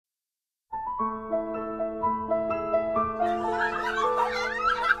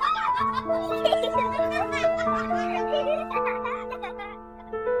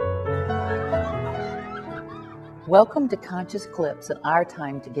Welcome to Conscious Clips and Our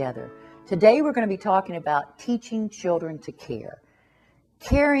Time Together. Today we're going to be talking about teaching children to care.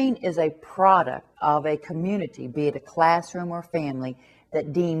 Caring is a product of a community, be it a classroom or family,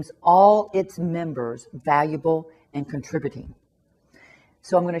 that deems all its members valuable and contributing.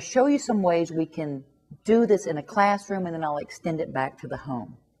 So I'm going to show you some ways we can do this in a classroom, and then I'll extend it back to the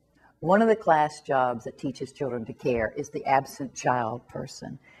home. One of the class jobs that teaches children to care is the absent child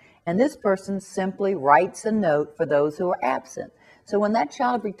person. And this person simply writes a note for those who are absent. So when that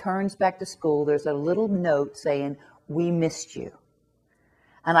child returns back to school, there's a little note saying, "We missed you."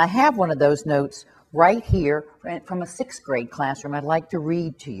 And I have one of those notes right here from a 6th grade classroom I'd like to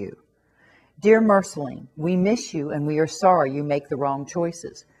read to you. "Dear Merceline, we miss you and we are sorry you make the wrong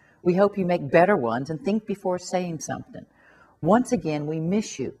choices. We hope you make better ones and think before saying something. Once again, we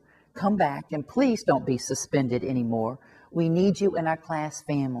miss you. Come back and please don't be suspended anymore. We need you in our class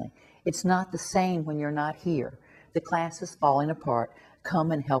family. It's not the same when you're not here. The class is falling apart.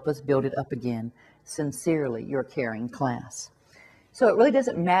 Come and help us build it up again. Sincerely, your caring class." So it really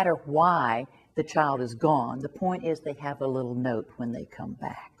doesn't matter why the child is gone. The point is they have a little note when they come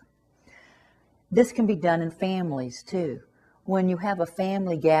back. This can be done in families too. When you have a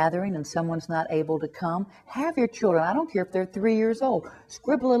family gathering and someone's not able to come, have your children, I don't care if they're 3 years old,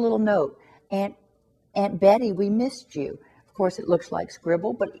 scribble a little note. Aunt Betty, we missed you. Of course, it looks like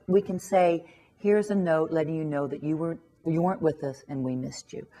scribble, but we can say, here's a note letting you know that you weren't with us and we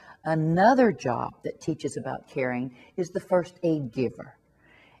missed you. Another job that teaches about caring is the first aid giver.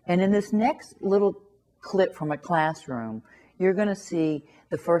 And in this next little clip from a classroom, you're going to see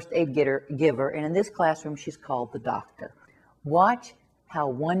the first aid giver, and in this classroom, she's called the doctor. Watch how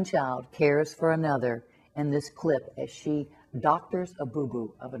one child cares for another in this clip as she doctors a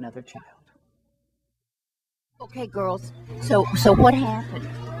boo-boo of another child. Okay, girls, so what happened?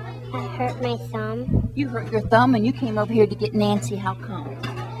 I hurt my thumb. You hurt your thumb and you came over here to get Nancy. How come?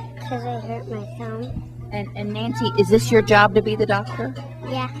 Because I hurt my thumb. And Nancy, is this your job to be the doctor?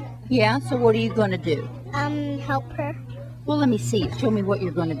 Yeah. Yeah, so what are you going to do? Help her. Well, let me see. Show me what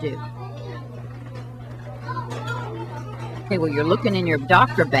you're going to do. Okay, well, you're looking in your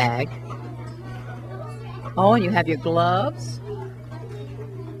doctor bag. Oh, and you have your gloves.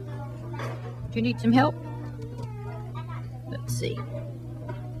 Do you need some help? Let's see.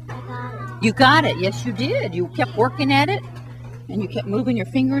 You got it. Yes, you did. You kept working at it, and you kept moving your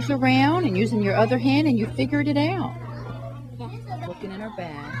fingers around and using your other hand, and you figured it out. Yeah. Looking in her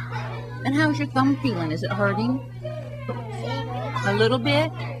bag. And how's your thumb feeling? Is it hurting? A little bit?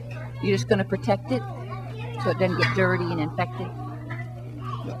 You're just going to protect it so it doesn't get dirty and infected?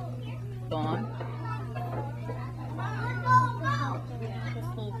 Go on.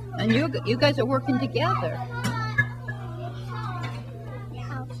 And you guys are working together.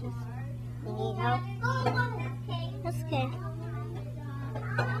 You need help? That's okay.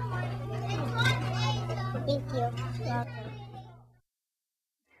 Thank you.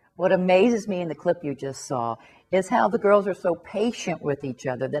 What amazes me in the clip you just saw is how the girls are so patient with each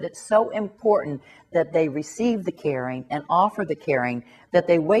other, that it's so important that they receive the caring and offer the caring, that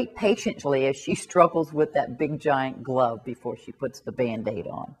they wait patiently as she struggles with that big giant glove before she puts the Band-Aid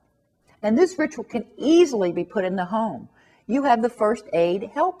on. And this ritual can easily be put in the home. You have the first aid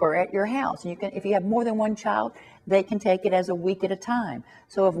helper at your house. And if you have more than one child, they can take it as a week at a time.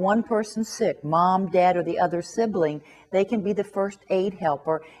 So if one person's sick, mom, dad, or the other sibling, they can be the first aid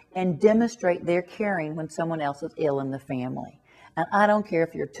helper and demonstrate their caring when someone else is ill in the family. And I don't care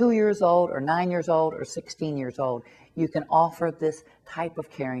if you're 2 years old or 9 years old or 16 years old, you can offer this type of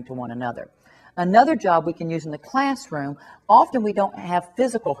caring to one another. Another job we can use in the classroom, often we don't have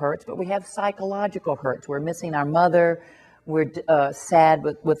physical hurts, but we have psychological hurts. We're missing our mother, we're sad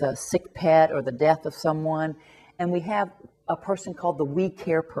with a sick pet or the death of someone, and we have a person called the We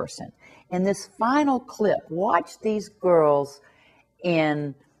Care person. In this final clip, watch these girls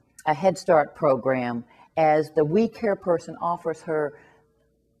in a Head Start program as the We Care person offers her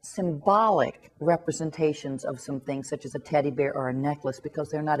symbolic representations of some things, such as a teddy bear or a necklace, because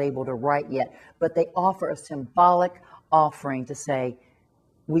they're not able to write yet, but they offer a symbolic offering to say,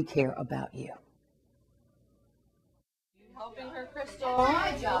 we care about you. Helping her, Crystal.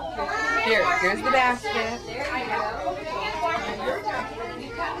 Good job, Crystal. Here's the basket. There you go.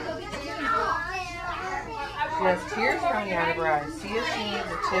 She has tears coming out of her eyes. See if she needs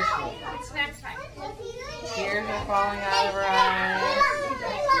a tissue. Next time. Tears are falling out of her eyes.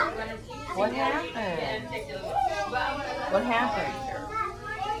 What happened? What happened?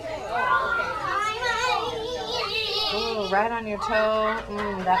 Ooh, right on your toe.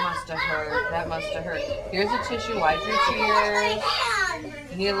 That must have hurt. That must have hurt. Here's a tissue. Wipe your tears.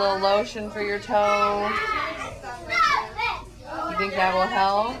 You need a little lotion for your toe. think that will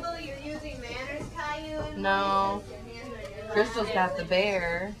help? You're using manners, Caillou. No. Crystal's got the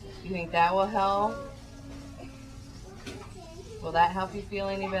bear. You think that will help? Will that help you feel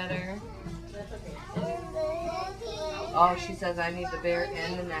any better? Oh, she says I need the bear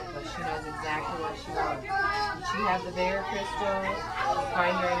and the necklace. She knows exactly what she wants. Did she have the bear, Crystal?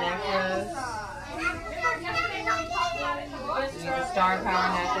 Find her a necklace. You need a Star Power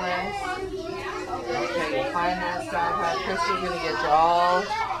necklace. Okay, you'll find that Star Power. Crystal's going to get you all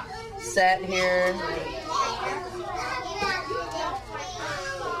set here.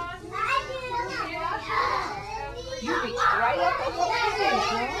 You reached right up and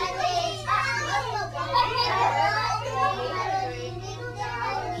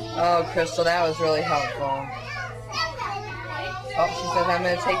oh, Crystal, that was really helpful. Oh, she says, I'm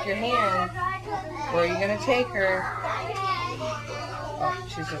going to take your hand. Where are you going to take her? Oh,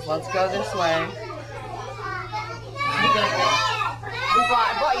 she says, let's go this way.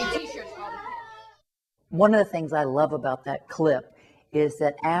 I bought you t-shirts. One of the things I love about that clip is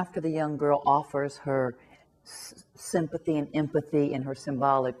that after the young girl offers her sympathy and empathy in her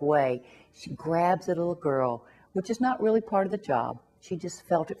symbolic way, she grabs the little girl, which is not really part of the job. She just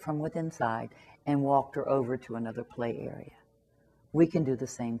felt it from within inside and walked her over to another play area. We can do the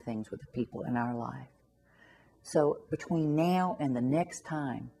same things with the people in our life. So between now and the next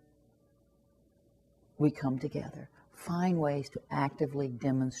time we come together, find ways to actively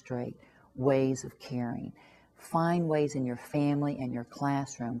demonstrate ways of caring. Find ways in your family and your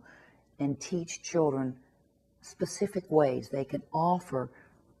classroom and teach children specific ways they can offer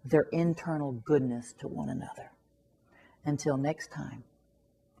their internal goodness to one another. Until next time,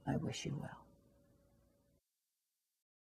 I wish you well.